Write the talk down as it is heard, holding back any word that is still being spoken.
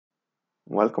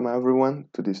Welcome everyone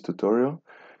to this tutorial.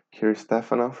 Here is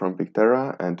Stefano from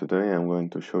Picterra, and today I'm going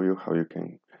to show you how you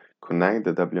can connect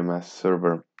the WMS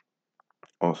server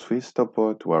of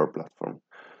Swisstopo to our platform.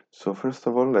 So first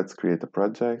of all, let's create a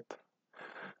project.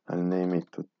 I'll name it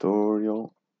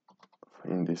tutorial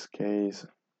in this case.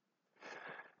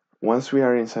 Once we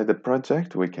are inside the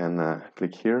project, we can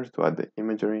click here to add the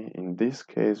imagery. In this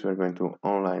case, we're going to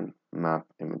online map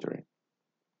imagery.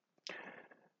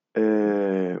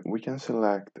 We can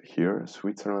select here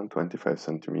Switzerland 25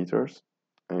 centimeters,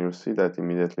 and you'll see that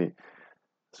immediately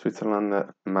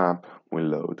Switzerland map will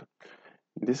load.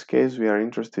 In this case, we are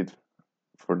interested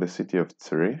for the city of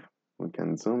Zurich. We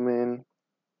can zoom in,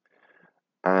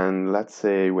 and let's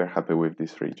say we're happy with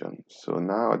this region. So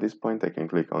now at this point, I can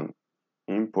click on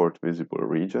Import Visible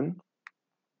Region.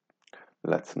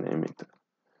 Let's name it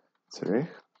Zurich.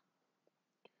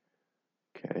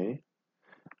 Okay.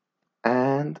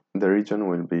 And the region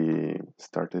will be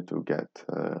started to get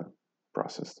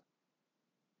processed.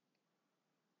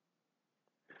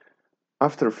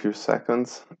 After a few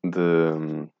seconds,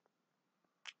 the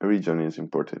region is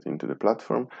imported into the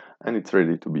platform and it's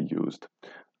ready to be used.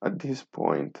 At this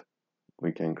point,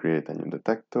 we can create a new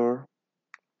detector.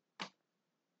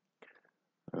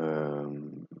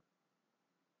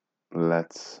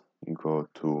 Let's go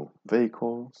to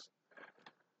vehicles,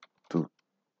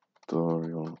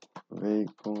 tutorial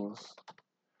vehicles,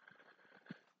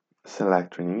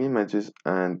 select training images,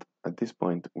 and at this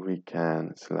point we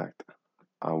can select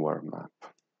our map.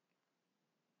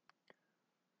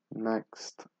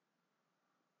 Next,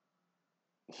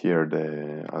 here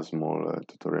a small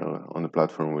tutorial on the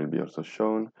platform will be also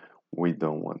shown. We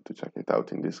don't want to check it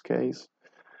out in this case,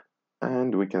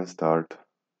 and we can start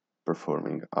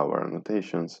performing our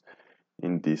annotations.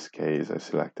 In this case, I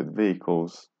selected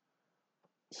vehicles,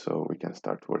 so we can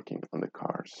start working on the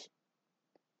cars.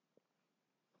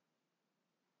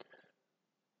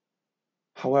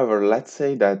 However, let's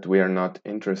say that we are not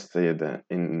interested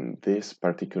in this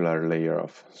particular layer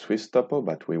of Swisstopo,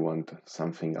 but we want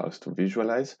something else to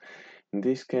visualize. In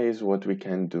this case, what we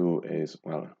can do is,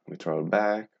 well, we travel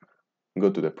back,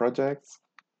 go to the projects,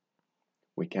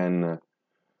 we can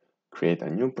create a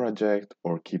new project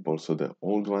or keep also the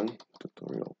old one,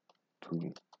 tutorial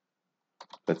 2.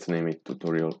 Let's name it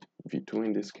tutorial v2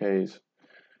 in this case,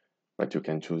 but you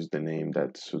can choose the name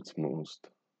that suits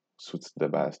the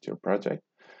best your project.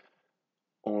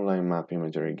 Online map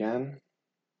imagery again,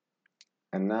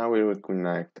 and now we will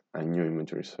connect a new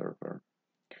imagery server.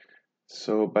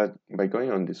 So, but by going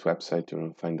on this website, you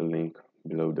will find the link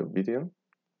below the video.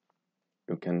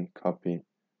 You can copy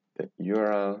the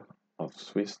URL of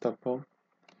Swisstopo,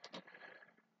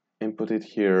 input it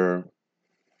here,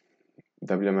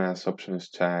 WMS option is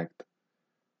checked.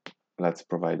 Let's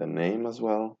provide a name as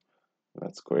well.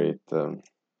 Let's create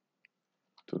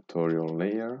tutorial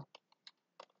layer.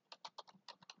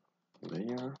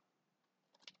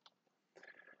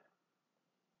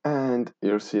 And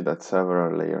you'll see that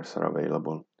several layers are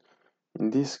available. In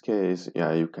this case,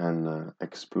 yeah, you can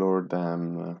explore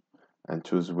them and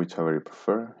choose whichever you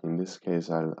prefer. In this case,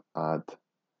 I'll add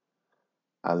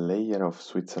a layer of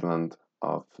Switzerland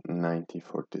of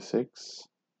 1946,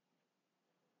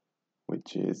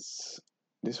 which is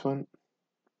this one,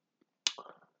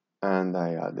 and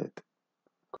I add it.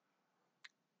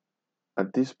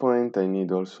 At this point, I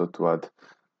need also to add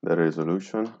the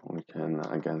resolution. We can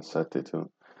again set it to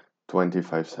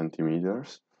 25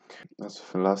 centimeters. As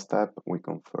the last step, we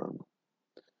confirm.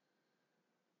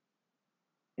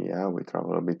 Yeah, we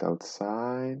travel a bit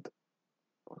outside,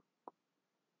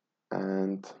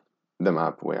 and the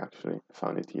map, we actually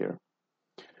found it here.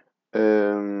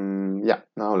 Yeah,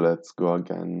 now let's go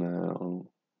again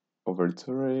over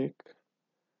Zurich.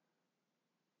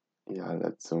 Yeah,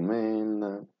 let's zoom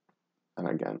in, and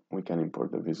again, we can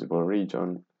import the visible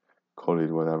region, call it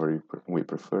whatever we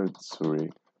prefer,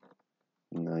 Zurich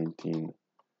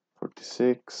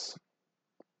 1946.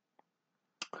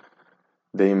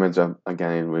 The image,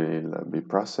 again, it will be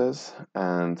processed,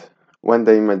 and when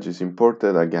the image is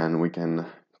imported, again, we can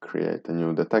create a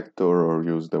new detector or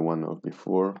use the one of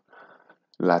before.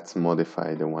 Let's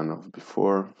modify the one of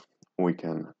before. We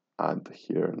can add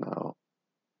here now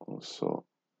also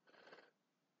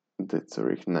the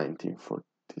Zurich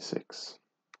 1946.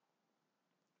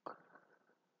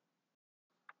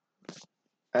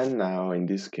 And now in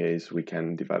this case we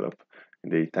can develop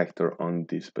the detector on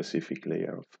this specific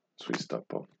layer of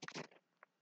Swisstopo.